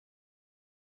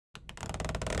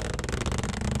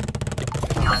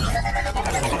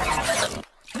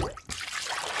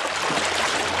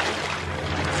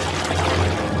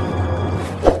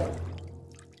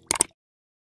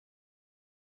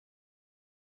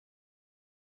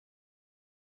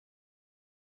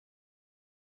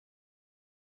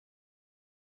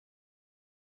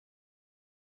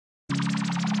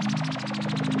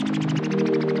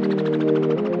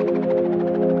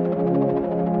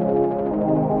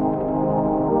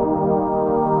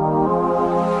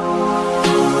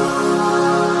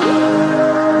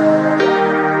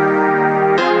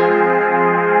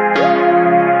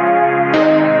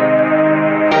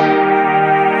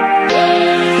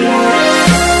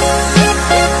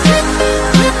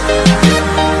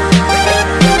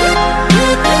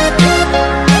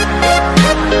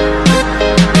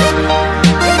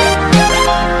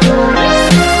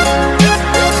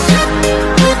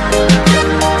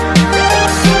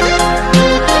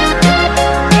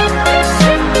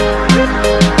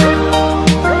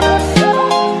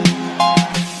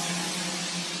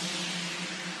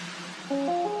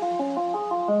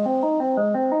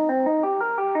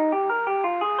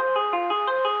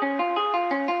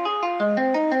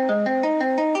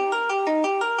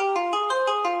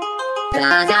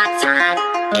'Cause your time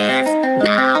is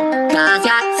now. 'Cause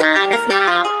your time is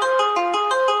now.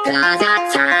 'Cause your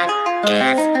time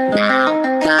is now.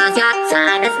 'Cause your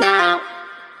time is now.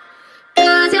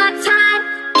 'Cause your time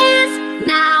is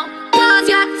now. 'Cause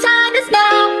your time is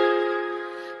now.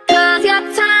 'Cause your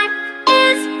time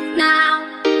is now.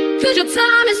 'Cause your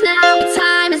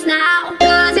time is now.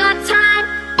 Your time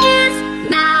is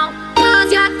now.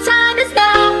 'Cause your time is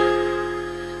now.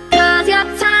 'Cause your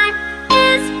time is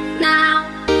now.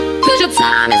 'Cause your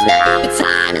time is now. 'Cause your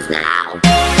time is now.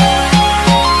 Your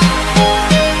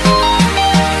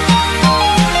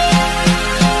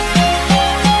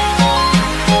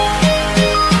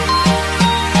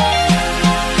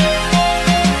time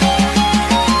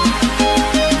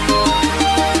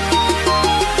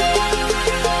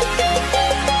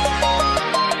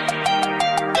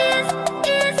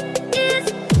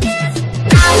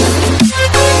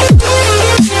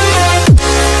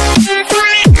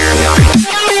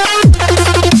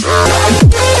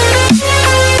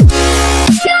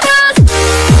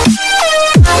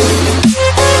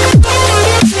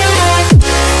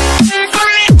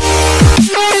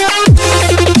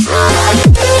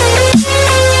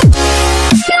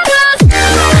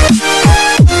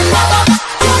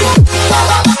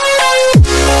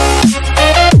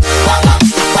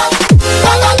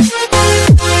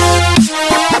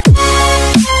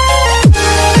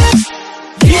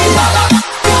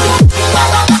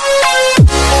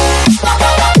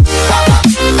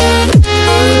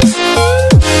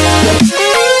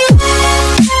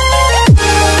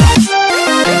is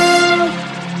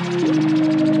now.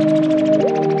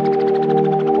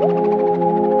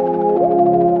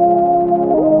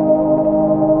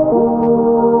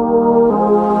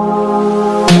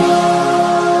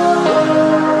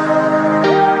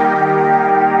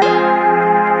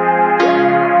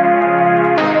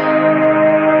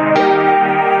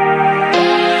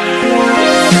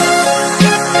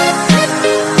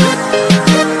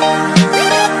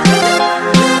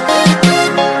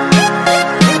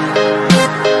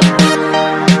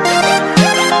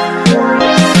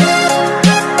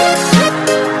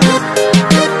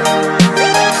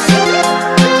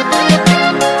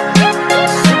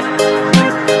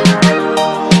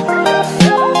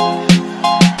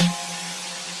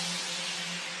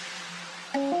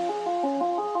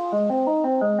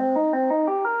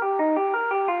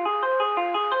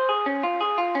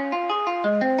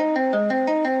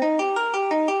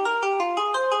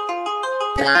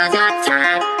 Cause your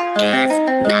time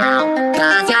is now.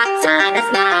 Cause your time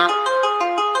is now.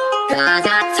 Cause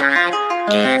your time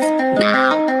is now.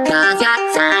 Cause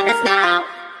your time is now.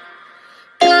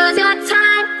 Cause your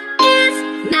time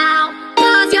is now.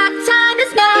 Cause your time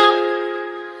is now.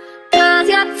 Cause your time is now. Cause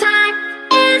your time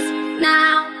is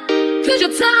now.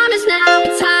 Your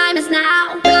time is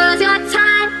now. Cause your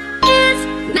time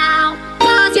is now.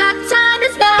 Cause your time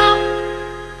is now.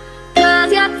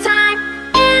 Cause your time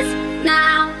is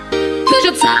now. 'Cause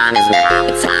your time is now.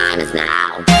 Your time is now.